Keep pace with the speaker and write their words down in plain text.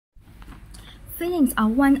Feelings are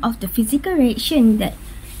one of the physical reactions that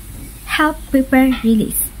help prepare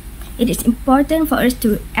release. It is important for us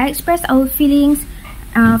to express our feelings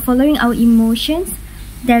following our emotions.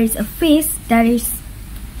 There is a phase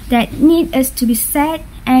that need us to be sad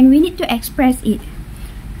and we need to express it.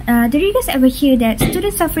 Do you guys ever hear that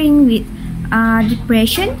students suffering with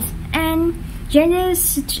depression and gender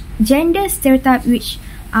stereotype which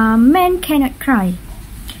men cannot cry?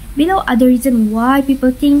 Below are the reasons why people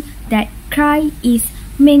think that cry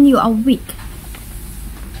mean you are weak.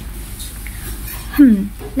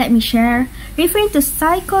 Let me share. Referring to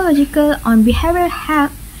psychological on behavioral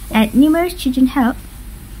health at numerous children health,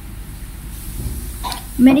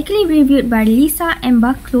 medically reviewed by Lisa and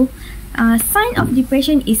Baklo, sign of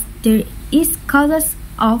depression is causes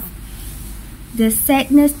of the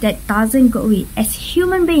sadness that doesn't go away. As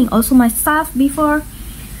human being, also myself before,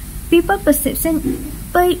 people perception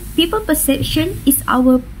is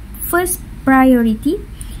our first priority.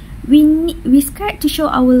 We scared to show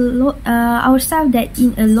ourselves that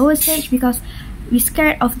in a lower stage because we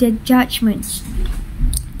scared of their judgments.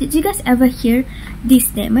 Did you guys ever hear this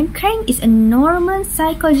statement? Crying is a normal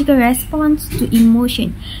psychological response to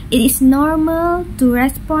emotion. It is normal to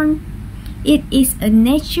respond. It is a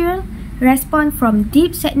natural response from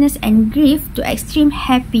deep sadness and grief to extreme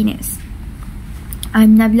happiness.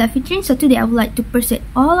 I'm Nabilla Fitrin, so today I would like to persuade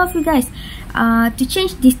all of you guys to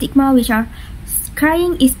change this stigma which are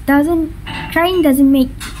crying doesn't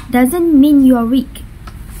mean you are weak.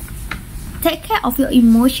 Take care of your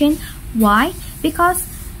emotion. Why? Because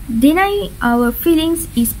denying our feelings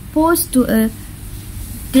is posed to a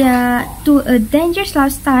dangerous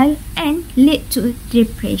lifestyle and lead to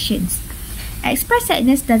depressions. Express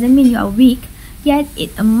sadness doesn't mean you are weak, yet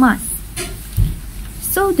it's a must.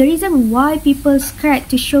 So the reason why people scared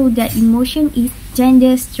to show their emotion is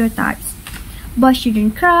gender stereotypes. Boys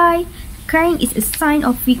shouldn't cry. Crying is a sign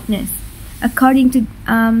of weakness. According to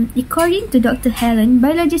Dr. Helen,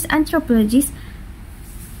 biologist anthropologist,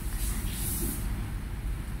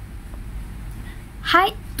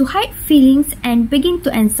 to hide feelings and begin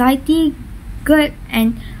to anxiety, guilt,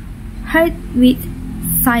 and hurt with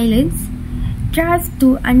silence, drive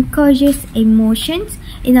to unconscious emotions.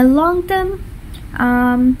 In a long term,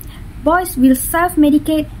 boys will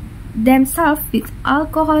self-medicate themselves with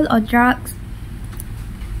alcohol or drugs.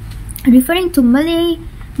 Referring to Malay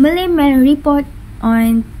Man report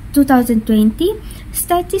on 2020,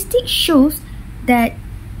 statistics shows that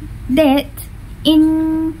death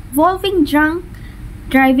involving drunk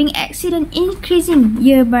driving accident increasing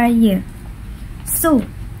year by year. So,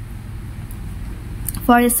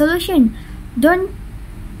 for the solution, don't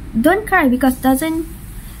cry because doesn't.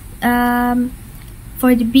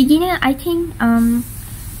 For the beginner, I think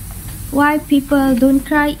why people don't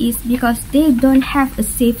cry is because they don't have a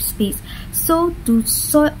safe space. So to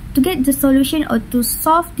get the solution or to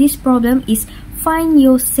solve this problem is find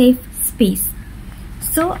your safe space.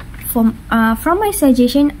 So from my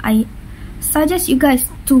suggestion, I suggest you guys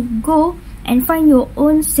to go and find your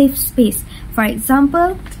own safe space. For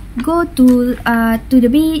example, go to the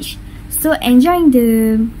beach, so enjoying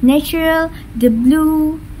the natural, the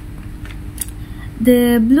blue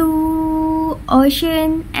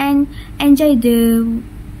ocean, and enjoy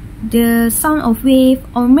the sound of wave.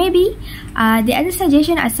 Or maybe the other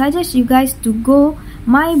suggestion, I suggest you guys to go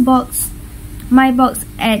my box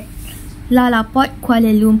at Lalaport,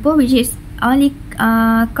 Kuala Lumpur, which is only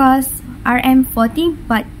cost RM40,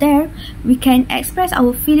 but there we can express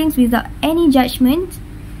our feelings without any judgment.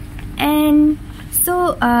 And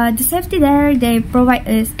so the safety there, they provide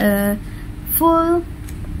us a full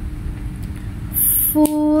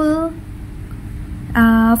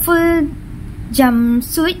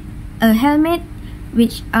jumpsuit, a helmet,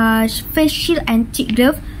 which face shield and cheek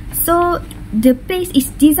glove. So the place is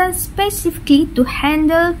designed specifically to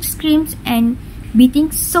handle screams and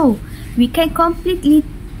beating, so we can completely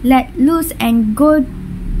let loose and go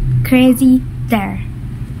crazy there.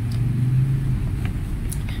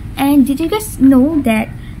 And did you guys know that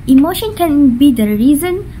emotion can be the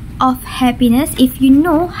reason of happiness if you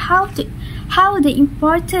know how the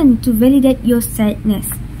important to validate your sadness?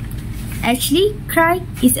 Actually, cry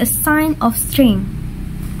is a sign of strength.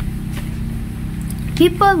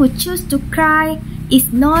 People who choose to cry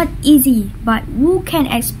is not easy, but who can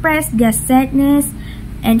express their sadness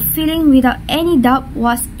and feeling without any doubt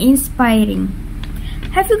was inspiring.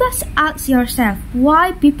 Have you guys asked yourself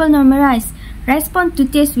why people normalize respond to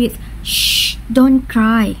tears with "shh, don't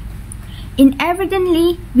cry"?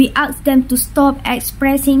 Inadvertently, we ask them to stop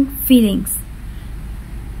expressing feelings.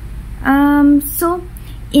 So,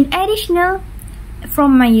 in additional,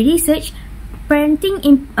 from my research,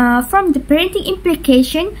 from the parenting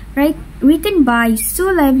implication, right, written by Sue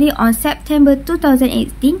Lively on September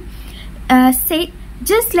 2018, said,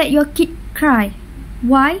 just let your kid cry.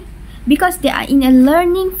 Why? Because they are in a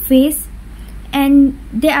learning phase and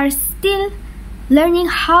they are still learning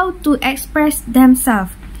how to express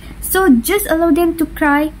themselves. So just allow them to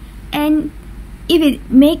cry, and if it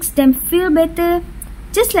makes them feel better,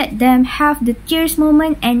 just let them have the tears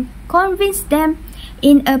moment and convince them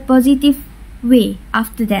in a positive way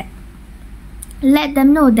after that. Let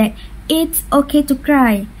them know that it's okay to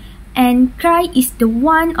cry, and cry is the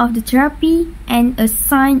one of the therapy and a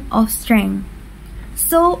sign of strength.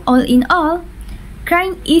 So all in all,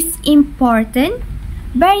 crying is important.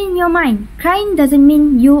 Bear in your mind, crying doesn't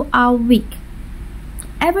mean you are weak.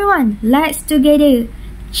 Everyone, let's together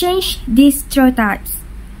change these stereotypes.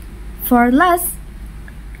 For last,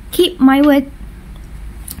 keep my word.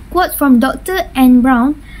 Quote from Dr. Anne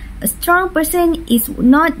Brown: a strong person is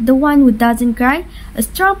not the one who doesn't cry. A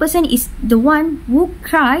strong person is the one who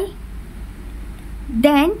cry.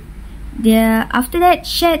 Then, after that,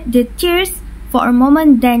 shed the tears for a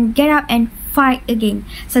moment, then get up and fight again.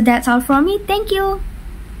 So that's all from me. Thank you.